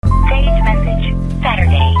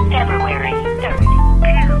Saturday, February 3rd.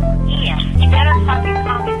 Yes, you better fucking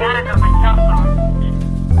call me back on my cell phone.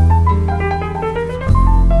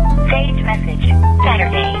 Saved message.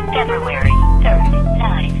 Saturday, February 3rd,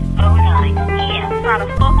 9:09 p.m. Try to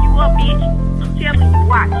fuck you up, bitch. I'm telling you,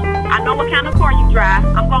 watch. I know what kind of car you drive.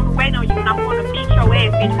 I'm gonna wait on you and I'm gonna beat your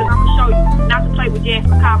ass, bitch, because I'm gonna show you not to play with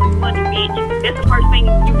Jasper Collins' money, bitch. That's the first thing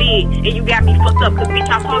you did, and you got me fucked up, because, bitch,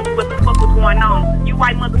 I told you what the fuck was going on. You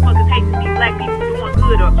white motherfuckers hate to see black people doing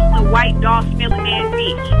good, or some white dog-smelling ass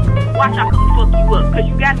bitch. Watch, I come fuck you up, because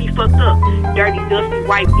you got me fucked up, dirty, dusty,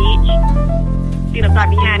 white bitch. Sit up right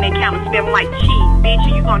behind that counter smelling like cheese, bitch,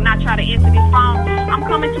 and you gonna not try to answer this phone? I'm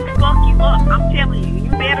coming to fuck you up, I'm telling you.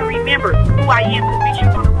 You better remember who I am, because, bitch,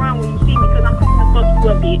 you're gonna run when you see me, because I'm coming to fuck you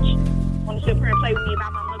up, bitch. Wanna sit up here and play with me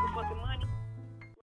about my